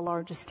 we have the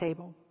largest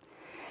table.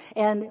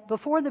 And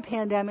before the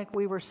pandemic,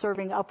 we were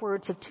serving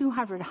upwards of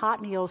 200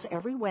 hot meals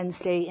every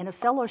Wednesday in a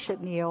fellowship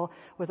meal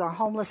with our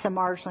homeless and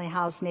marginally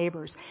housed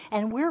neighbors.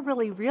 And we're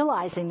really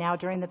realizing now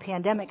during the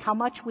pandemic how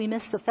much we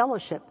miss the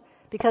fellowship,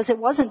 because it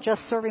wasn't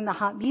just serving the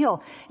hot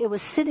meal. It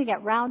was sitting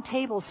at round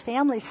tables,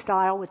 family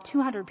style, with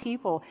 200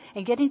 people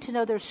and getting to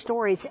know their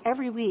stories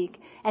every week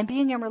and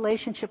being in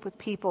relationship with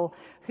people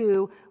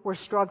who were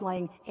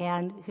struggling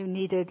and who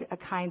needed a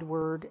kind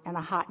word and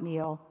a hot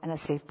meal and a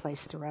safe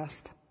place to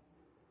rest.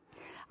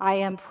 I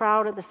am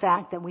proud of the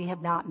fact that we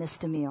have not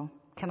missed a meal.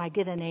 Can I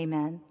get an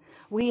amen?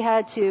 We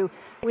had to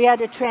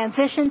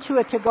transition to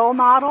a to-go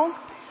model.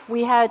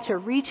 We had to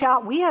reach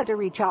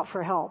out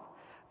for help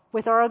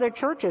with our other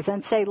churches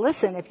and say,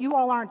 listen, if you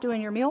all aren't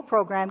doing your meal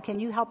program,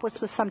 can you help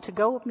us with some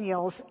to-go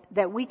meals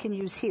that we can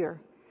use here?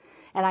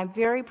 And I'm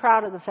very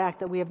proud of the fact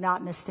that we have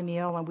not missed a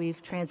meal and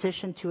we've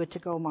transitioned to a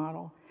to-go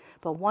model.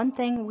 But one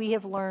thing we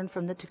have learned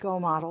from the to-go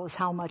model is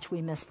how much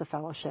we miss the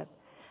fellowship,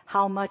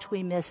 how much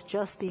we miss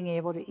just being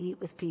able to eat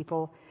with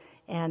people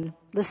and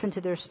listen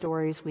to their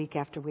stories week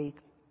after week.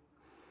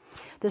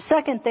 The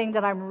second thing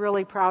that I'm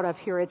really proud of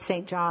here at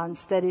St.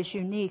 John's that is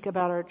unique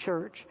about our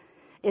church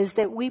is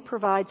that we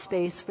provide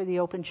space for the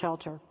open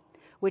shelter,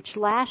 which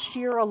last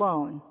year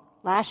alone,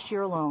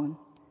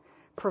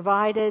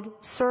 provided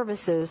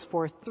services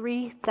for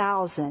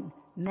 3,000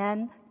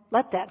 men.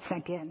 Let that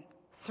sink in.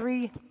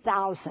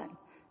 3,000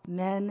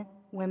 men,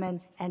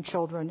 women, and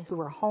children who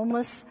were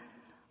homeless,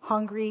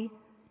 hungry,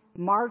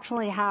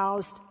 marginally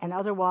housed, and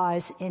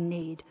otherwise in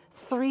need.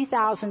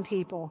 3,000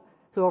 people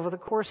who over the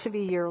course of a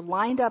year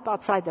lined up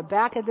outside the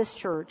back of this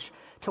church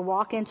to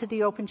walk into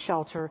the open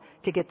shelter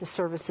to get the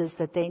services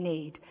that they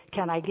need.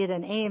 Can I get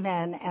an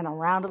amen and a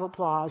round of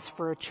applause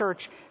for a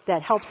church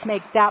that helps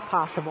make that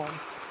possible?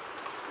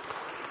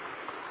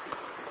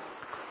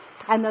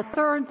 And the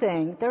third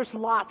thing, there's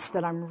lots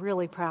that I'm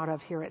really proud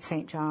of here at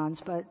St.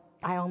 John's, but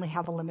I only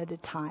have a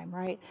limited time,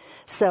 right?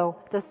 So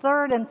the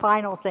third and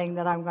final thing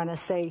that I'm going to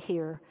say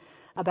here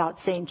about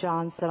St.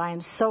 John's that I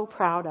am so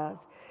proud of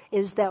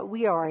is that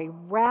we are a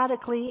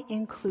radically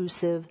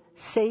inclusive,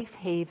 safe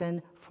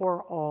haven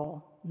for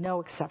all,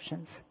 no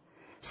exceptions.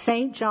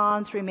 St.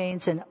 John's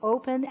remains an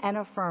open and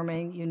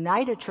affirming,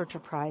 united Church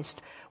of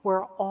Christ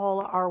where all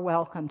are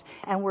welcomed,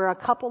 and where a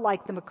couple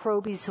like the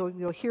McRobies, who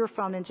you'll hear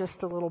from in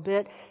just a little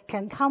bit,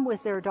 can come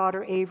with their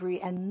daughter Avery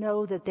and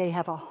know that they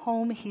have a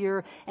home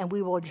here, and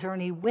we will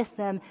journey with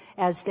them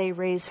as they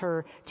raise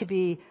her to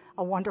be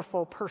a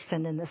wonderful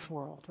person in this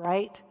world,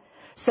 right?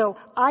 So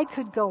I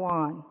could go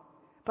on,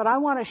 but I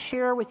want to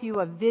share with you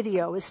a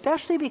video,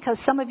 especially because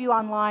some of you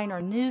online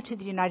are new to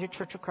the United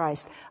Church of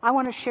Christ. I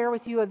want to share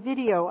with you a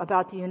video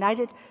about the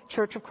United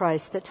Church of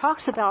Christ that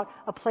talks about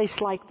a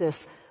place like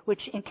this,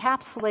 which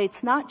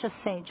encapsulates not just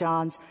St.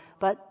 John's,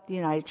 but the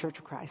United Church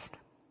of Christ.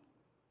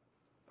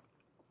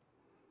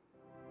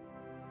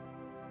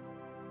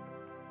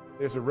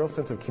 There's a real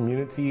sense of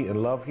community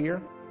and love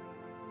here.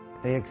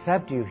 They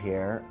accept you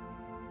here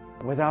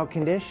without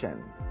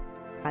condition.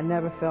 I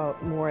never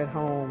felt more at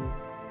home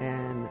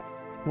and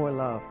more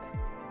loved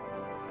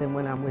than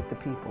when I'm with the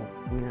people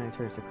in the United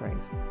Church of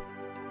Christ.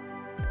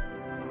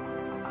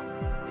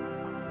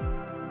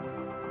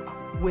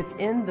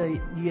 Within the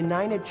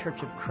United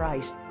Church of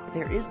Christ,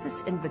 there is this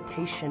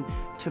invitation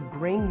to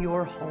bring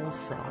your whole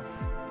self.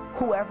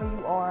 Whoever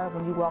you are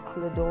when you walk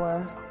through the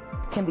door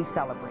can be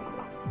celebrated.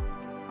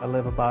 I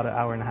live about an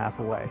hour and a half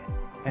away,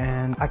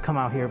 and I come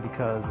out here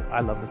because I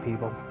love the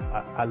people.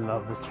 I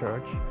love this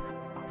church.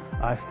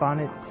 I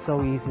find it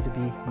so easy to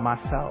be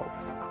myself.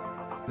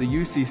 The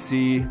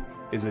UCC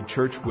is a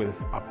church with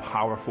a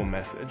powerful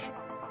message.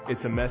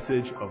 It's a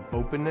message of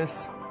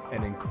openness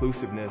and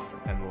inclusiveness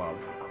and love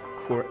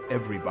for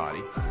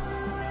everybody.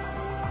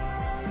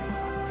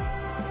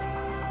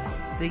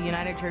 The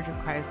United Church of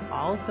Christ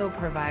also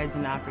provides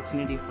an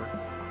opportunity for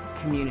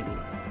community.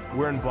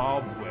 We're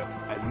involved with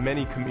as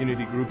many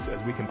community groups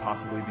as we can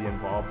possibly be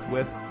involved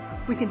with.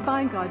 We can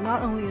find God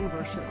not only in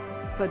worship,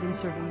 but in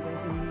serving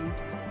those in need.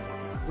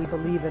 We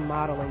believe in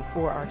modeling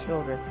for our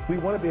children. We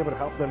want to be able to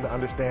help them to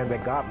understand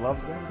that God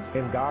loves them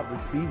and God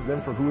receives them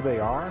for who they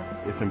are.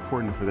 It's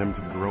important for them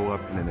to grow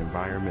up in an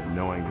environment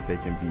knowing that they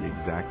can be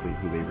exactly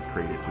who they were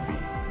created to be.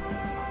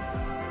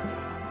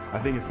 I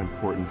think it's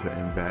important to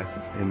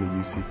invest in the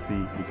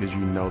UCC because you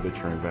know that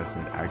your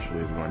investment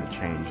actually is going to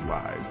change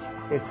lives.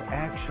 It's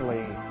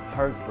actually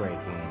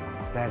heartbreaking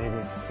that it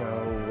is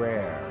so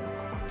rare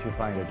to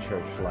find a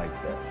church like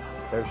this.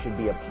 There should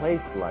be a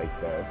place like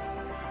this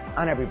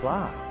on every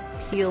block.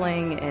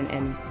 Healing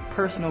and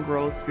personal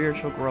growth,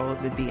 spiritual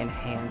growth would be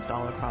enhanced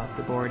all across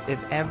the board if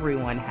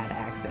everyone had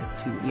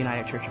access to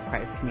United Church of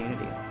Christ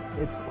community.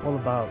 It's all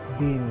about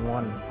being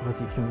one with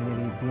your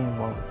community, being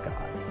one with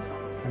God.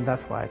 And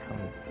that's why I come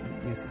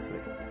to UCC.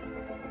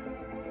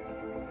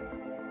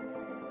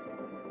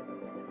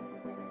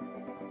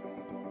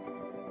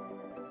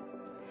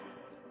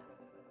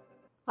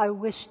 I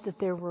wish that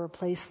there were a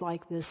place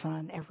like this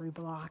on every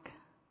block,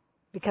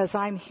 because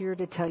I'm here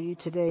to tell you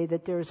today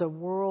that there's a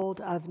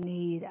world of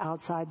need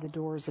outside the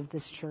doors of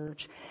this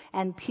church,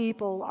 and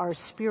people are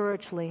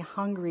spiritually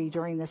hungry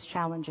during this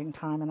challenging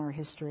time in our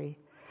history.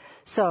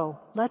 So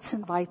let's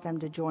invite them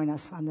to join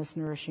us on this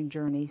nourishing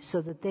journey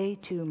so that they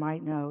too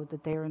might know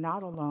that they are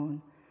not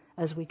alone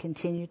as we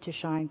continue to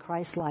shine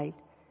Christ's light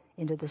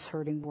into this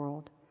hurting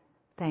world.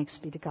 Thanks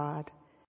be to God.